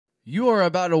You are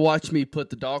about to watch me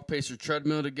put the DogPACER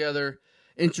treadmill together,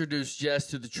 introduce Jess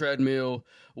to the treadmill,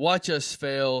 watch us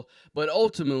fail, but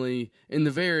ultimately, in the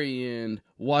very end,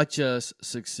 watch us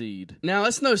succeed. Now,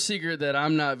 it's no secret that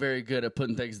I'm not very good at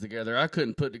putting things together. I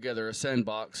couldn't put together a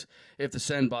sandbox if the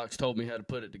sandbox told me how to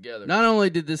put it together. Not only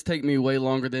did this take me way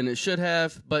longer than it should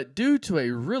have, but due to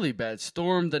a really bad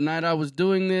storm the night I was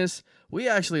doing this, we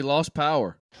actually lost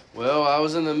power. Well, I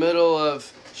was in the middle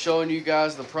of showing you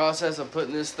guys the process of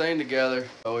putting this thing together,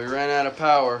 but we ran out of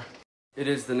power. It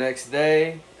is the next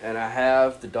day, and I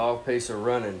have the DogPACER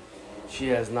running. She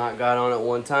has not got on at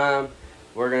one time.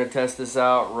 We're going to test this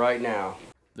out right now.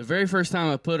 The very first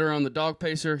time I put her on the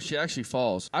DogPACER, she actually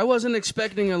falls. I wasn't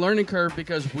expecting a learning curve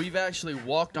because we've actually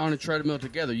walked on a treadmill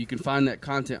together. You can find that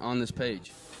content on this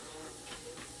page.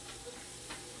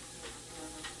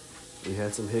 We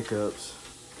had some hiccups,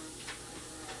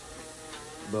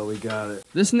 but we got it.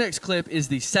 This next clip is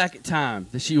the second time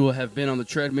that she will have been on the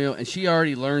treadmill, and she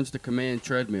already learns the command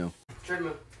treadmill.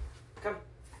 Treadmill, come.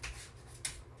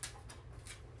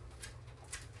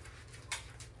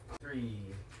 3,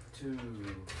 2,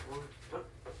 1.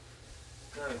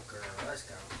 Good girl, let's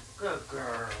go. Good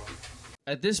girl.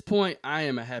 At this point, I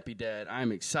am a happy dad. I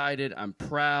am excited. I'm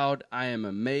proud. I am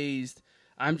amazed.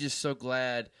 I'm just so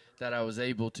glad that I was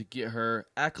able to get her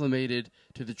acclimated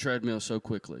to the treadmill so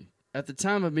quickly. At the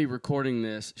time of me recording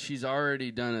this, she's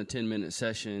already done a 10-minute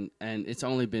session, and it's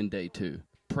only been day 2.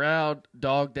 Proud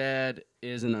dog dad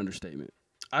is an understatement.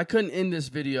 I couldn't end this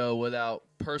video without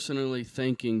personally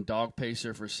thanking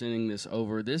DogPACER for sending this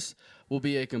over. This will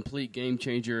be a complete game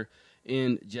changer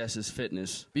in Jess's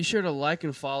fitness. Be sure to like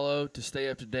and follow to stay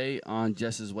up to date on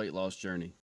Jess's weight loss journey.